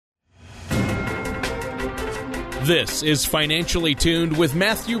This is Financially Tuned with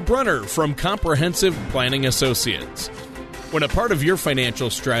Matthew Brunner from Comprehensive Planning Associates. When a part of your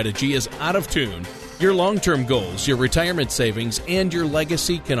financial strategy is out of tune, your long-term goals, your retirement savings, and your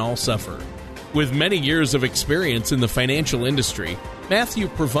legacy can all suffer. With many years of experience in the financial industry, Matthew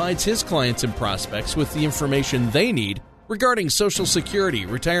provides his clients and prospects with the information they need regarding Social Security,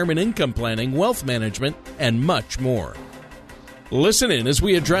 retirement income planning, wealth management, and much more. Listen in as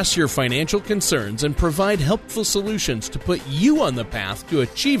we address your financial concerns and provide helpful solutions to put you on the path to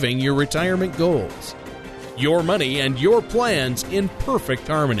achieving your retirement goals. Your money and your plans in perfect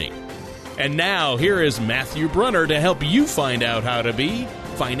harmony. And now, here is Matthew Brunner to help you find out how to be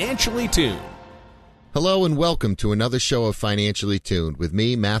financially tuned. Hello and welcome to another show of Financially Tuned with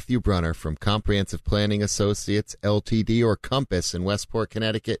me, Matthew Brunner from Comprehensive Planning Associates, LTD, or Compass in Westport,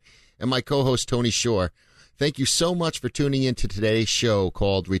 Connecticut, and my co-host Tony Shore. Thank you so much for tuning in to today's show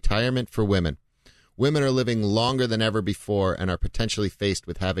called Retirement for Women. Women are living longer than ever before and are potentially faced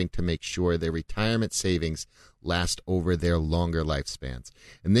with having to make sure their retirement savings last over their longer lifespans.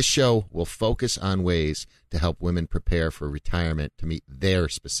 And this show will focus on ways to help women prepare for retirement to meet their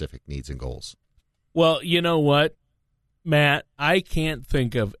specific needs and goals. Well, you know what, Matt? I can't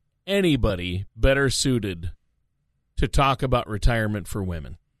think of anybody better suited to talk about retirement for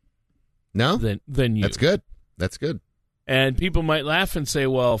women. No? Than you. That's good. That's good. And people might laugh and say,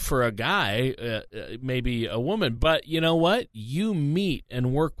 well, for a guy, maybe a woman. But you know what? You meet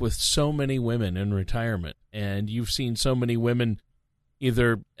and work with so many women in retirement. And you've seen so many women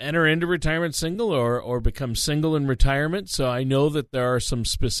either enter into retirement single or become single in retirement. So I know that there are some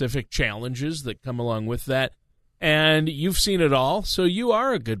specific challenges that come along with that. And you've seen it all. So you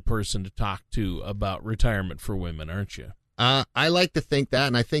are a good person to talk to about retirement for women, aren't you? I like to think that.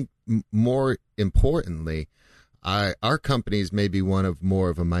 And I think more importantly, our companies may be one of more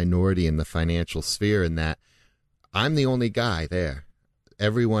of a minority in the financial sphere in that I'm the only guy there.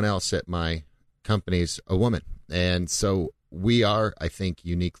 Everyone else at my company's a woman. And so we are, I think,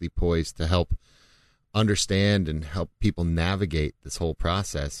 uniquely poised to help understand and help people navigate this whole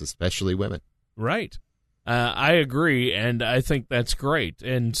process, especially women. Right. I agree, and I think that's great.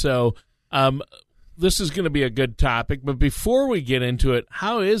 And so this is going to be a good topic, but before we get into it,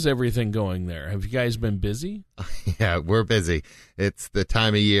 how is everything going there? Have you guys been busy? Yeah, we're busy. It's the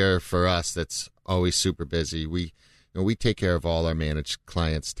time of year for us that's always super busy. We take care of all our managed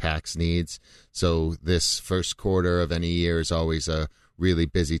clients' tax needs, so this first quarter of any year is always a really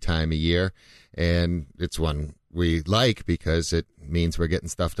busy time of year, and it's one we like because it means we're getting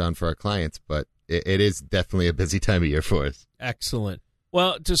stuff done for our clients, but it is definitely a busy time of year for us. Excellent.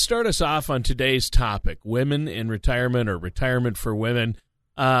 Well, to start us off on today's topic, women in retirement or retirement for women,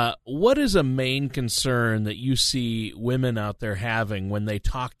 what is a main concern that you see women out there having when they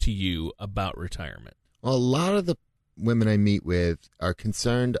talk to you about retirement? Well, a lot of the women I meet with are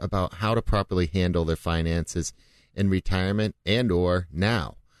concerned about how to properly handle their finances in retirement and or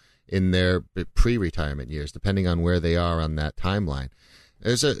now in their pre-retirement years, depending on where they are on that timeline.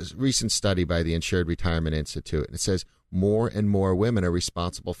 There's a recent study by the Insured Retirement Institute, and it says more and more women are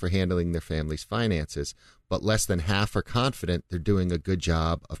responsible for handling their family's finances, but less than half are confident they're doing a good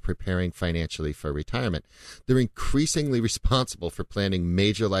job of preparing financially for retirement. They're increasingly responsible for planning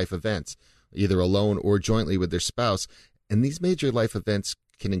major life events, either alone or jointly with their spouse, and these major life events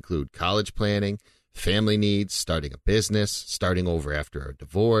can include college planning, family needs, starting a business, starting over after a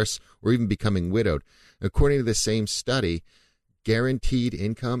divorce, or even becoming widowed. According to the same study, guaranteed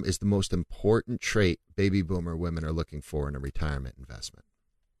income is the most important trait baby boomer women are looking for in a retirement investment.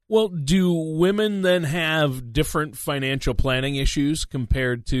 Well, do women then have different financial planning issues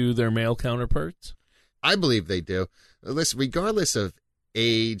compared to their male counterparts? I believe they do. Listen, regardless of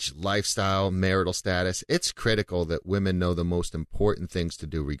age, lifestyle, marital status, it's critical that women know the most important things to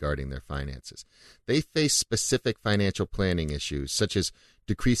do regarding their finances. They face specific financial planning issues, such as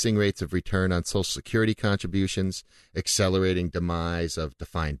decreasing rates of return on Social Security contributions, accelerating demise of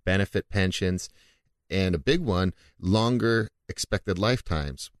defined benefit pensions, and a big one, longer expected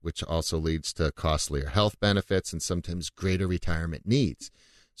lifetimes, which also leads to costlier health benefits and sometimes greater retirement needs.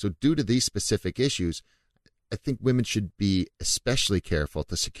 So due to these specific issues, I think women should be especially careful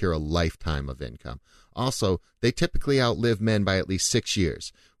to secure a lifetime of income. Also, they typically outlive men by at least 6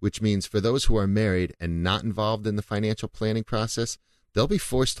 years, which means for those who are married and not involved in the financial planning process, they'll be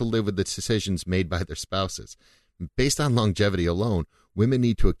forced to live with the decisions made by their spouses. Based on longevity alone, women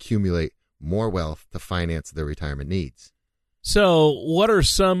need to accumulate more wealth to finance their retirement needs. So what are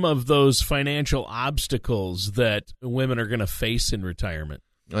some of those financial obstacles that women are going to face in retirement?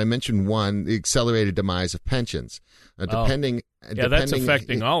 I mentioned one, the accelerated demise of pensions. That's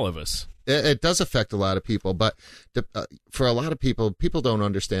affecting all of us. It does affect a lot of people, but for a lot of people don't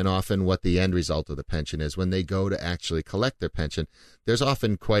understand often what the end result of the pension is. When they go to actually collect their pension, there's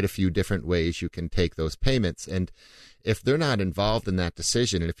often quite a few different ways you can take those payments. And if they're not involved in that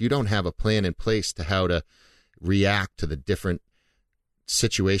decision, and if you don't have a plan in place to how to react to the different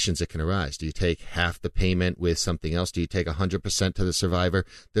situations that can arise, do you take half the payment with something else? Do you take 100% to the survivor?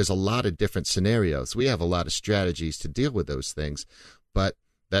 There's a lot of different scenarios. We have a lot of strategies to deal with those things, but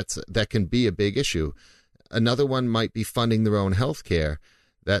that can be a big issue. Another one might be funding their own health care.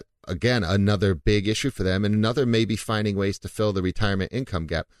 That, again, another big issue for them. And another may be finding ways to fill the retirement income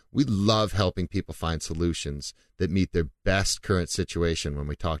gap. We love helping people find solutions that meet their best current situation when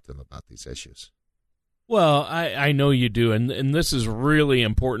we talk to them about these issues. Well, I know you do, and this is really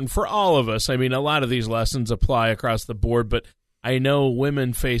important for all of us. I mean, a lot of these lessons apply across the board, but I know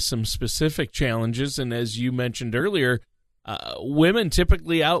women face some specific challenges, and as you mentioned earlier, women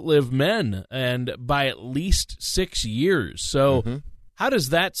typically outlive men, and by at least 6 years. So how does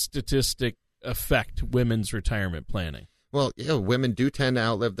that statistic affect women's retirement planning? Well, women do tend to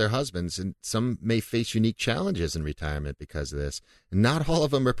outlive their husbands, and some may face unique challenges in retirement because of this. Not all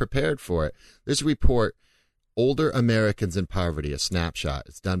of them are prepared for it. There's a report, Older Americans in Poverty, a snapshot.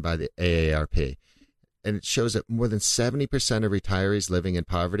 It's done by the AARP, and it shows that more than 70% of retirees living in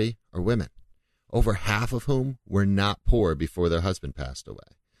poverty are women, over half of whom were not poor before their husband passed away.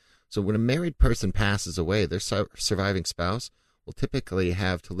 So when a married person passes away, their surviving spouse will typically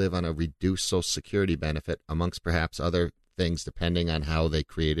have to live on a reduced Social Security benefit, amongst perhaps other things, depending on how they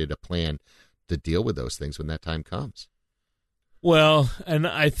created a plan to deal with those things when that time comes. Well, and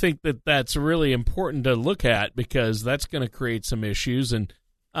I think that that's really important to look at because that's going to create some issues. And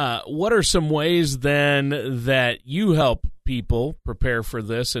what are some ways then that you help people prepare for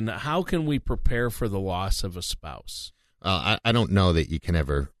this, and how can we prepare for the loss of a spouse? I don't know that you can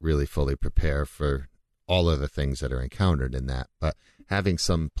ever really fully prepare for all of the things that are encountered in that, but having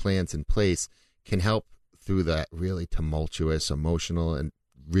some plans in place can help through that really tumultuous, emotional, and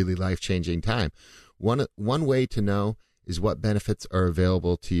really life-changing time. One way to know is what benefits are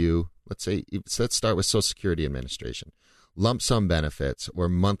available to you. Let's start with Social Security Administration. Lump sum benefits or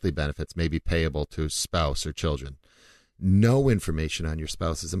monthly benefits may be payable to spouse or children. Know information on your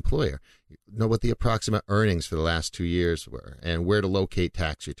spouse's employer. Know what the approximate earnings for the last 2 years were and where to locate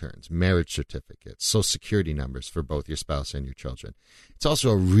tax returns, marriage certificates, Social Security numbers for both your spouse and your children. It's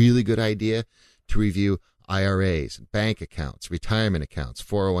also a really good idea to review IRAs, bank accounts, retirement accounts,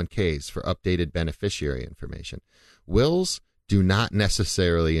 401ks for updated beneficiary information. Wills do not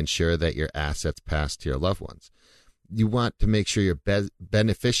necessarily ensure that your assets pass to your loved ones. You want to make sure your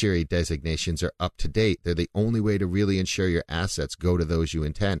beneficiary designations are up to date. They're the only way to really ensure your assets go to those you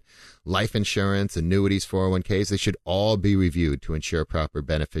intend. Life insurance, annuities, 401ks, they should all be reviewed to ensure proper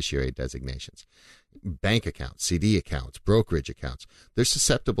beneficiary designations. Bank accounts, CD accounts, brokerage accounts, they're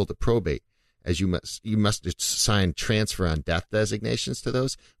susceptible to probate, as you must assign transfer on death designations to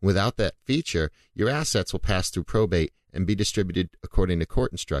those. Without that feature, your assets will pass through probate and be distributed according to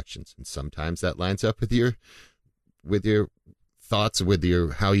court instructions. And sometimes that lines up with your thoughts, with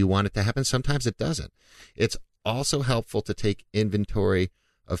your how you want it to happen. Sometimes it doesn't. It's also helpful to take inventory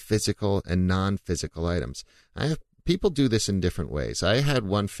of physical and non-physical items. People do this in different ways. I had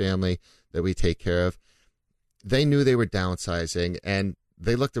one family that we take care of. They knew they were downsizing, and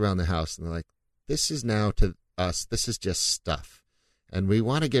they looked around the house and they're like, this is now to us, this is just stuff. And we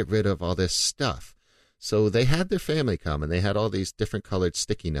want to get rid of all this stuff. So they had their family come, and they had all these different colored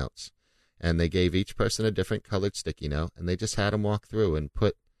sticky notes. And they gave each person a different colored sticky note, and they just had them walk through and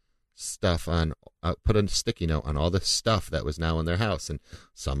put a sticky note on all the stuff that was now in their house. And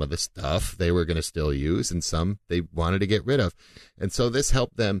some of the stuff they were going to still use, and some they wanted to get rid of. And so this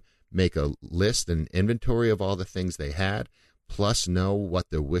helped them make a list and inventory of all the things they had, plus know what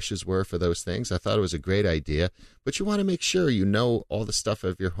their wishes were for those things. I thought it was a great idea, but you want to make sure you know all the stuff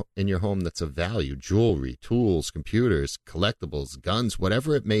in your home that's of value: jewelry, tools, computers, collectibles, guns,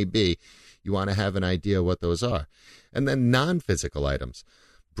 whatever it may be. You want to have an idea what those are. And then non-physical items: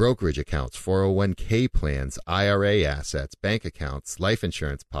 brokerage accounts, 401k plans, IRA assets, bank accounts, life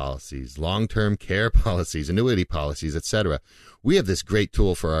insurance policies, long-term care policies, annuity policies, etc. We have this great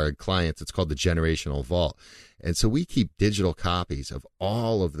tool for our clients. It's called the Generational Vault. And so we keep digital copies of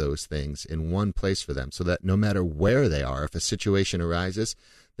all of those things in one place for them, so that no matter where they are, if a situation arises,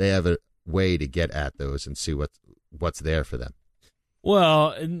 they have a way to get at those and see what's there for them.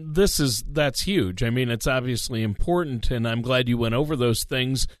 Well, that's huge. I mean, it's obviously important, and I'm glad you went over those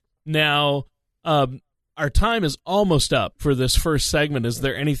things. Now, our time is almost up for this first segment. Is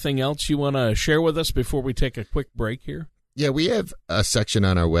there anything else you want to share with us before we take a quick break here? Yeah, we have a section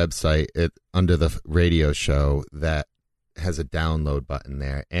on our website under the radio show that has a download button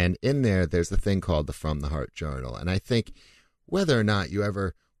there. And in there, there's a thing called the From the Heart Journal. And I think whether or not you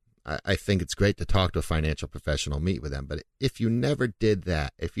ever, I think it's great to talk to a financial professional, meet with them. But if you never did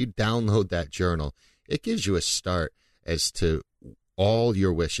that, if you download that journal, it gives you a start as to all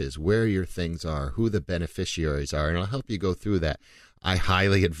your wishes, where your things are, who the beneficiaries are, and it'll help you go through that. I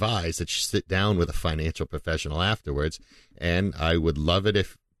highly advise that you sit down with a financial professional afterwards, and I would love it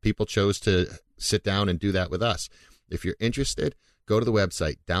if people chose to sit down and do that with us. If you're interested, go to the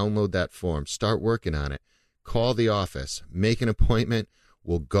website, download that form, start working on it, call the office, make an appointment.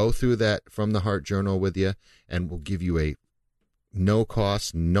 We'll go through that From the Heart Journal with you, and we'll give you a no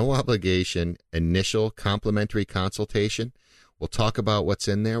cost, no obligation initial complimentary consultation. We'll talk about what's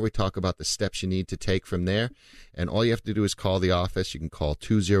in there. We talk about the steps you need to take from there. And all you have to do is call the office. You can call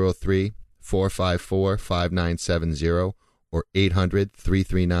 203-454-5970 or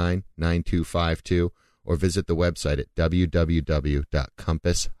 800-339-9252 or visit the website at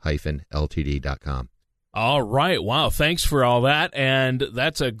www.compass-ltd.com. All right. Wow. Thanks for all that. And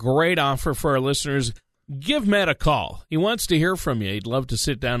that's a great offer for our listeners. Give Matt a call. He wants to hear from you. He'd love to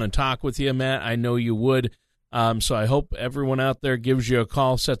sit down and talk with you, Matt. I know you would. So I hope everyone out there gives you a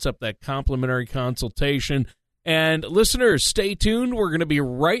call, sets up that complimentary consultation. And listeners, stay tuned. We're going to be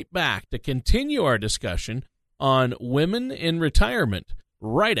right back to continue our discussion on women in retirement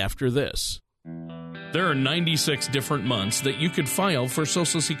right after this. There are 96 different months that you could file for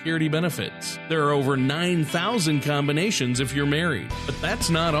Social Security benefits. There are over 9,000 combinations if you're married. But that's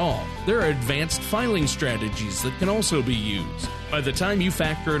not all. There are advanced filing strategies that can also be used. By the time you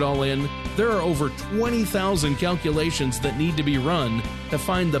factor it all in, there are over 20,000 calculations that need to be run to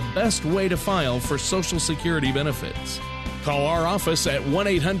find the best way to file for Social Security benefits. Call our office at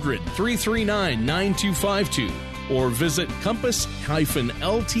 1-800-339-9252 or visit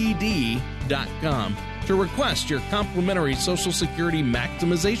compass-ltd.com to request your complimentary Social Security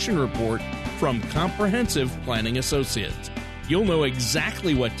maximization report from Comprehensive Planning Associates. You'll know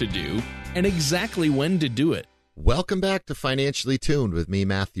exactly what to do and exactly when to do it. Welcome back to Financially Tuned with me,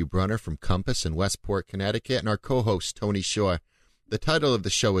 Matthew Brunner from Compass in Westport, Connecticut, and our co-host, Tony Shore. The title of the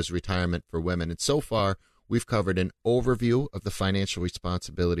show is Retirement for Women, and so far we've covered an overview of the financial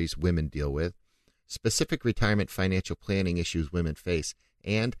responsibilities women deal with, specific retirement financial planning issues women face,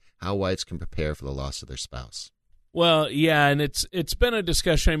 and how wives can prepare for the loss of their spouse. Well, yeah, and it's been a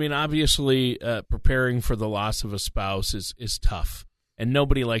discussion. I mean, obviously, preparing for the loss of a spouse is tough, and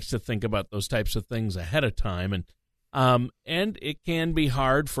nobody likes to think about those types of things ahead of time, and it can be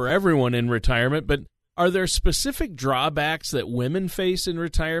hard for everyone in retirement. But are there specific drawbacks that women face in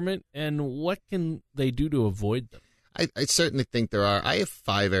retirement, and what can they do to avoid them? I certainly think there are. I have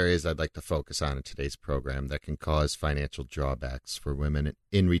 5 areas I'd like to focus on in today's program that can cause financial drawbacks for women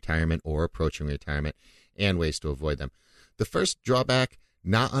in retirement or approaching retirement, and ways to avoid them. The first drawback,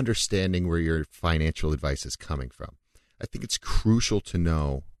 not understanding where your financial advice is coming from. I think it's crucial to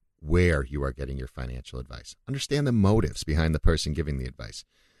know where you are getting your financial advice. Understand the motives behind the person giving the advice.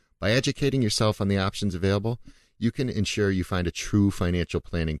 By educating yourself on the options available, you can ensure you find a true financial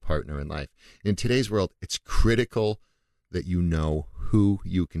planning partner in life. In today's world, it's critical that you know who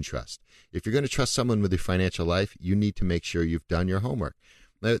you can trust. If you're going to trust someone with your financial life, you need to make sure you've done your homework.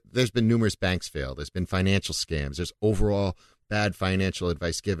 There's been numerous banks fail. There's been financial scams. There's overall bad financial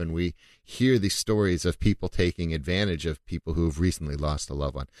advice given. We hear these stories of people taking advantage of people who have recently lost a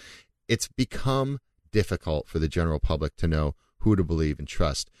loved one. It's become difficult for the general public to know who to believe and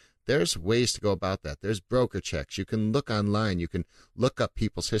trust. There's ways to go about that. There's broker checks. You can look online. You can look up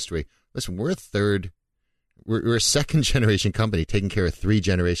people's history. Listen, we're a second-generation company taking care of 3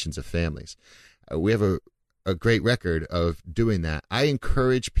 generations of families. We have a great record of doing that. I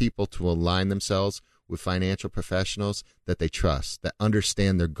encourage people to align themselves with financial professionals that they trust, that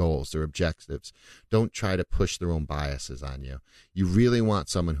understand their goals, their objectives. Don't try to push their own biases on you. You really want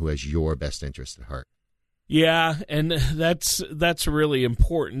someone who has your best interest at heart. Yeah, and that's really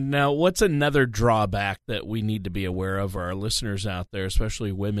important. Now, what's another drawback that we need to be aware of, or our listeners out there,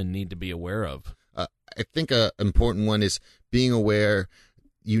 especially women, need to be aware of? I think an important one is being aware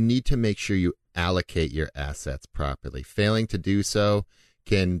you need to make sure you allocate your assets properly. Failing to do so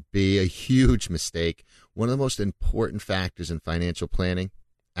can be a huge mistake. One of the most important factors in financial planning,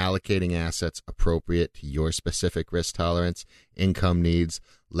 allocating assets appropriate to your specific risk tolerance, income needs,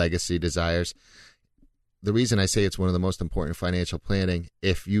 legacy desires. The reason I say it's one of the most important financial planning,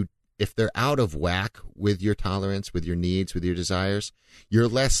 if they're out of whack with your tolerance, with your needs, with your desires, you're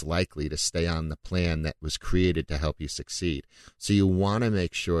less likely to stay on the plan that was created to help you succeed. So you want to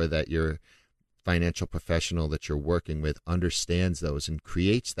make sure that you're financial professional that you're working with understands those and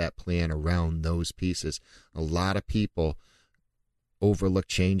creates that plan around those pieces. A lot of people overlook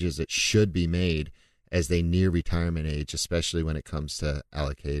changes that should be made as they near retirement age, especially when it comes to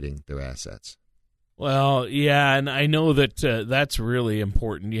allocating their assets. Well, yeah, and I know that that's really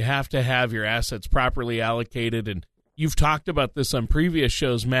important. You have to have your assets properly allocated, and you've talked about this on previous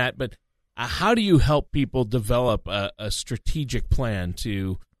shows, Matt, but how do you help people develop a strategic plan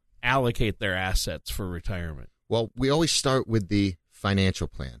to allocate their assets for retirement? Well, we always start with the financial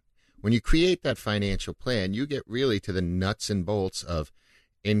plan. When you create that financial plan, you get really to the nuts and bolts of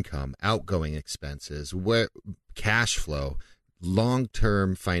income, outgoing expenses, where cash flow,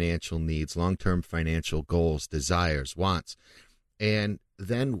 long-term financial needs, long-term financial goals, desires, wants. And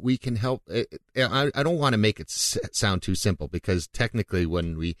then we can help. I don't want to make it sound too simple, because technically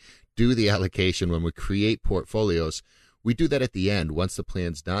when we do the allocation, when we create portfolios, we do that at the end once the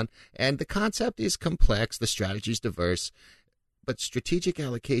plan's done. And the concept is complex, the strategy is diverse, but strategic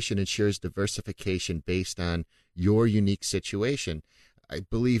allocation ensures diversification based on your unique situation. I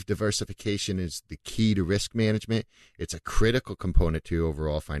believe diversification is the key to risk management. It's a critical component to your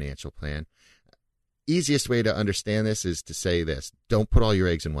overall financial plan. Easiest way to understand this is to say this: don't put all your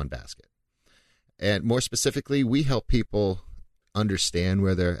eggs in one basket. And more specifically, we help people understand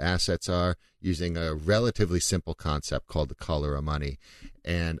where their assets are using a relatively simple concept called the color of money.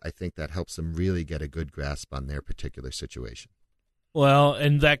 And I think that helps them really get a good grasp on their particular situation. Well,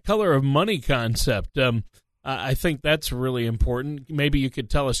 and that color of money concept, I think that's really important. Maybe you could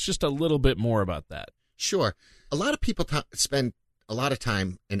tell us just a little bit more about that. Sure. A lot of people spend a lot of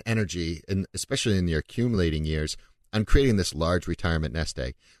time and energy, and especially in their accumulating years, on creating this large retirement nest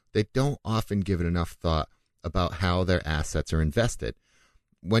egg. They don't often give it enough thought about how their assets are invested.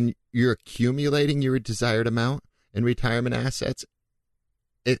 When you're accumulating your desired amount in retirement assets,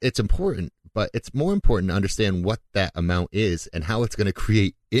 it's important, but it's more important to understand what that amount is and how it's going to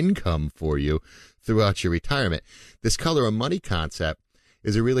create income for you throughout your retirement. This color of money concept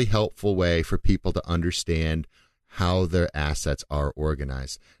is a really helpful way for people to understand how their assets are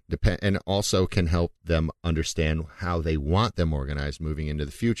organized, and also can help them understand how they want them organized moving into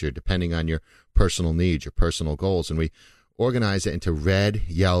the future, depending on your personal needs, your personal goals. And we organize it into red,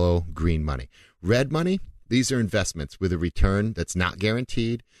 yellow, green money. Red money, these are investments with a return that's not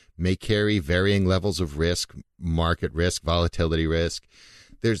guaranteed, may carry varying levels of risk, market risk, volatility risk.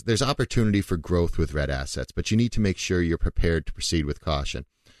 There's opportunity for growth with red assets, but you need to make sure you're prepared to proceed with caution.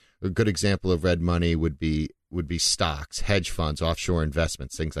 A good example of red money would be stocks, hedge funds, offshore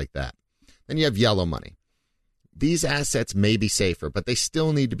investments, things like that. Then you have yellow money. These assets may be safer, but they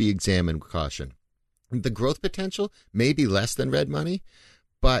still need to be examined with caution. The growth potential may be less than red money,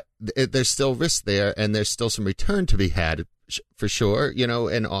 but there's still risk there, and there's still some return to be had for sure,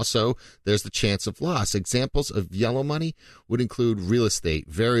 and also there's the chance of loss. Examples of yellow money would include real estate,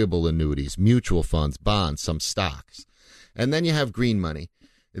 variable annuities, mutual funds, bonds, some stocks. And then you have green money.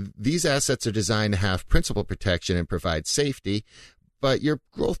 These assets are designed to have principal protection and provide safety, but your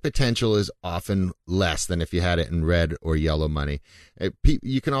growth potential is often less than if you had it in red or yellow money.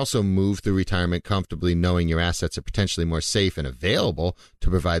 You can also move through retirement comfortably knowing your assets are potentially more safe and available to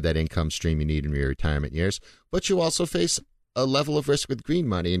provide that income stream you need in your retirement years, but you also face a level of risk with green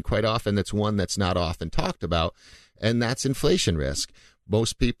money, and quite often that's one that's not often talked about, and that's inflation risk.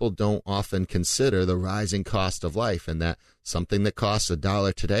 Most people don't often consider the rising cost of life, and that something that costs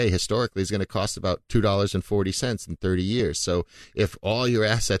 $1 today historically is going to cost about $2.40 in 30 years. So if all your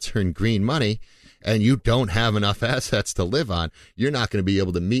assets are in green money and you don't have enough assets to live on, you're not going to be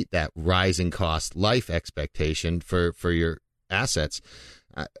able to meet that rising cost life expectation for your assets.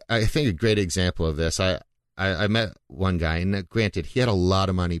 I think a great example of this, I met one guy, and granted, he had a lot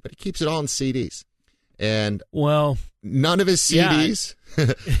of money, but he keeps it all in CDs. And none of his CDs,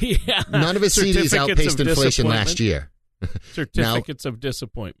 none of his CDs outpaced inflation last year. Certificates of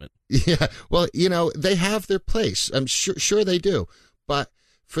disappointment. Yeah, well, they have their place. I'm sure they do. But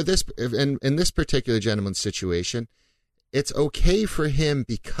for this, in this particular gentleman's situation, it's okay for him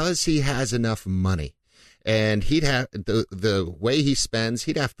because he has enough money. And he'd have the way he spends,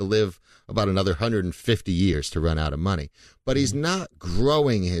 he'd have to live about another 150 years to run out of money. But he's not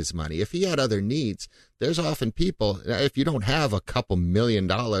growing his money. If he had other needs, there's often people, if you don't have a couple $1 million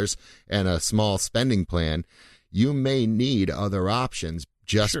and a small spending plan, you may need other options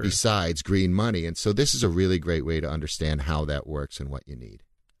just besides green money. And so this is a really great way to understand how that works and what you need.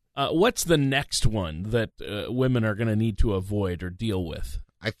 What's the next one that women are going to need to avoid or deal with?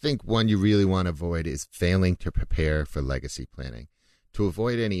 I think one you really want to avoid is failing to prepare for legacy planning. To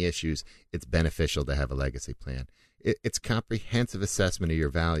avoid any issues, it's beneficial to have a legacy plan. It's a comprehensive assessment of your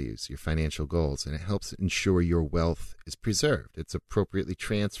values, your financial goals, and it helps ensure your wealth is preserved. It's appropriately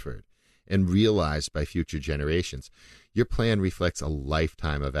transferred and realized by future generations. Your plan reflects a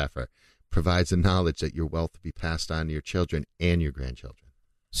lifetime of effort, provides the knowledge that your wealth will be passed on to your children and your grandchildren.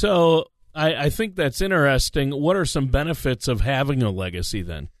 So I think that's interesting. What are some benefits of having a legacy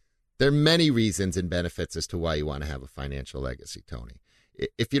then? There are many reasons and benefits as to why you want to have a financial legacy, Tony.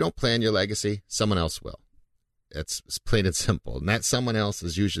 If you don't plan your legacy, someone else will. It's plain and simple. And that someone else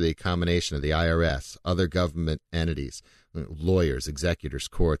is usually a combination of the IRS, other government entities, lawyers, executors,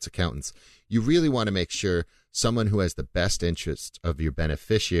 courts, accountants. You really want to make sure someone who has the best interests of your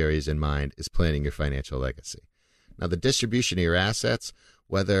beneficiaries in mind is planning your financial legacy. Now, the distribution of your assets,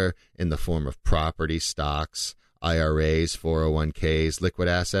 whether in the form of property, stocks, IRAs, 401ks, liquid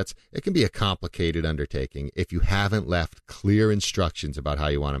assets, it can be a complicated undertaking if you haven't left clear instructions about how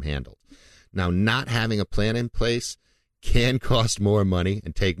you want them handled. Now, not having a plan in place can cost more money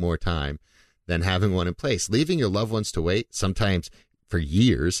and take more time than having one in place. Leaving your loved ones to wait, sometimes for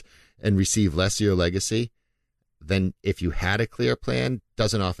years, and receive less of your legacy than if you had a clear plan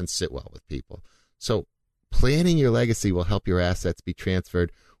doesn't often sit well with people. So planning your legacy will help your assets be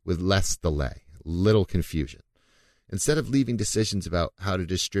transferred with less delay, little confusion. Instead of leaving decisions about how to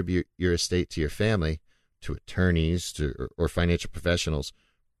distribute your estate to your family, to attorneys or financial professionals,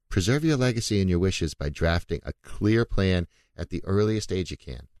 preserve your legacy and your wishes by drafting a clear plan at the earliest age you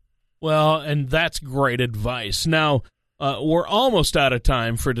can. Well, and that's great advice. Now, we're almost out of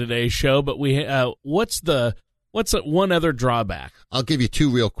time for today's show, but what's one other drawback? I'll give you two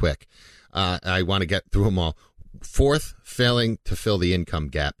real quick. I want to get through them all. Fourth, failing to fill the income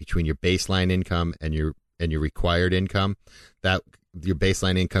gap between your baseline income and your required income. That your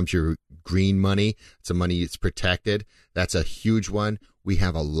baseline income's your green money. It's a money that's protected. That's a huge one. We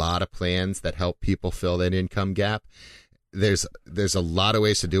have a lot of plans that help people fill that income gap. There's a lot of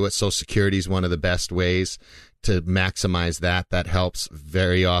ways to do it. Social Security is one of the best ways to maximize that. That helps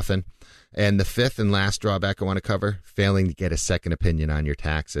very often. And the fifth and last drawback I want to cover, failing to get a second opinion on your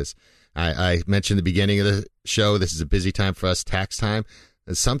taxes. I mentioned at the beginning of the show, this is a busy time for us, tax time.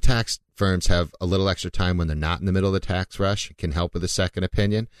 Some tax firms have a little extra time when they're not in the middle of the tax rush. It can help with a second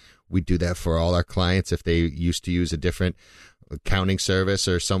opinion. We do that for all our clients. If they used to use a different accounting service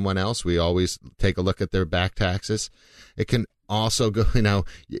or someone else, we always take a look at their back taxes. It can also go,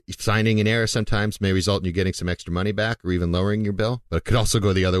 finding an error sometimes may result in you getting some extra money back or even lowering your bill, but it could also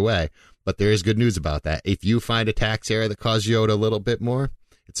go the other way. But there is good news about that. If you find a tax error that caused you owed a little bit more,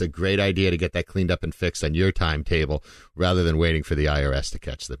 it's a great idea to get that cleaned up and fixed on your timetable rather than waiting for the IRS to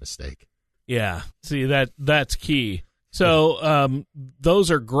catch the mistake. Yeah, see, that's key. So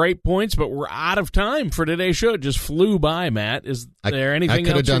those are great points, but we're out of time for today's show. It just flew by, Matt. Is there anything else?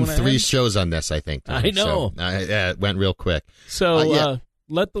 I could have done 3 shows on this, I think. I know. So, it went real quick. So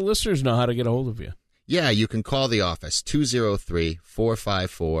let the listeners know how to get a hold of you. Yeah, you can call the office,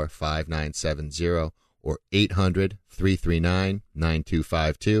 203-454-5970 or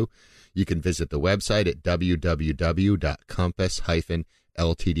 800-339-9252. You can visit the website at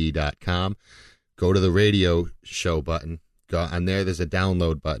www.compass-ltd.com. Go to the radio show button. Go on there. There's a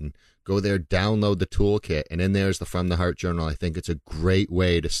download button. Go there, download the toolkit, and in there's the From the Heart Journal. I think it's a great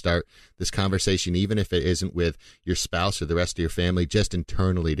way to start this conversation, even if it isn't with your spouse or the rest of your family, just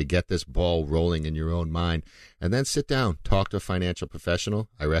internally to get this ball rolling in your own mind. And then sit down, talk to a financial professional.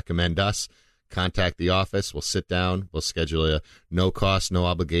 I recommend us. Contact the office. We'll sit down. We'll schedule a no-cost,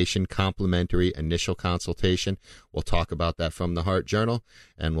 no-obligation, complimentary initial consultation. We'll talk about that From the Heart Journal,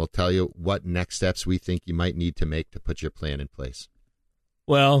 and we'll tell you what next steps we think you might need to make to put your plan in place.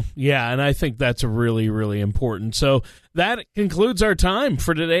 Well, yeah, and I think that's really, really important. So that concludes our time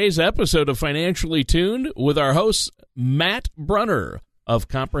for today's episode of Financially Tuned with our host, Matt Brunner of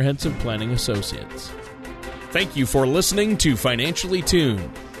Comprehensive Planning Associates. Thank you for listening to Financially Tuned.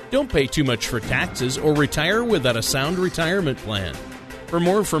 Don't pay too much for taxes or retire without a sound retirement plan. For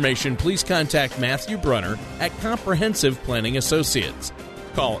more information, please contact Matthew Brunner at Comprehensive Planning Associates.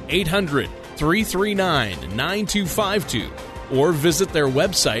 Call 800-339-9252 or visit their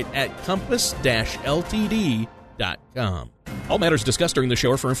website at compass-ltd.com. All matters discussed during the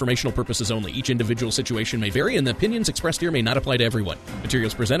show are for informational purposes only. Each individual situation may vary, and the opinions expressed here may not apply to everyone.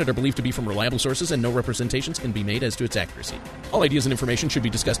 Materials presented are believed to be from reliable sources, and no representations can be made as to its accuracy. All ideas and information should be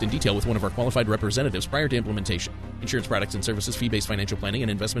discussed in detail with one of our qualified representatives prior to implementation. Insurance products and services, fee-based financial planning,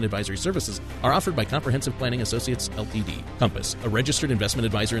 and investment advisory services are offered by Comprehensive Planning Associates, Ltd. Compass, a registered investment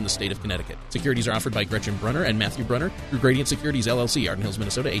advisor in the state of Connecticut. Securities are offered by Gretchen Brunner and Matthew Brunner through Gradient Securities, LLC, Arden Hills,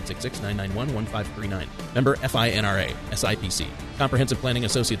 Minnesota, 866-991-1539. Member FINRA, SIPC. Comprehensive Planning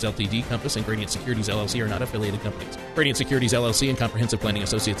Associates, Ltd., Compass, and Gradient Securities, LLC are not affiliated companies. Gradient Securities, LLC, and Comprehensive Planning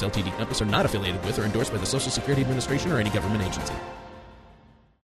Associates, Ltd., Compass are not affiliated with or endorsed by the Social Security Administration or any government agency.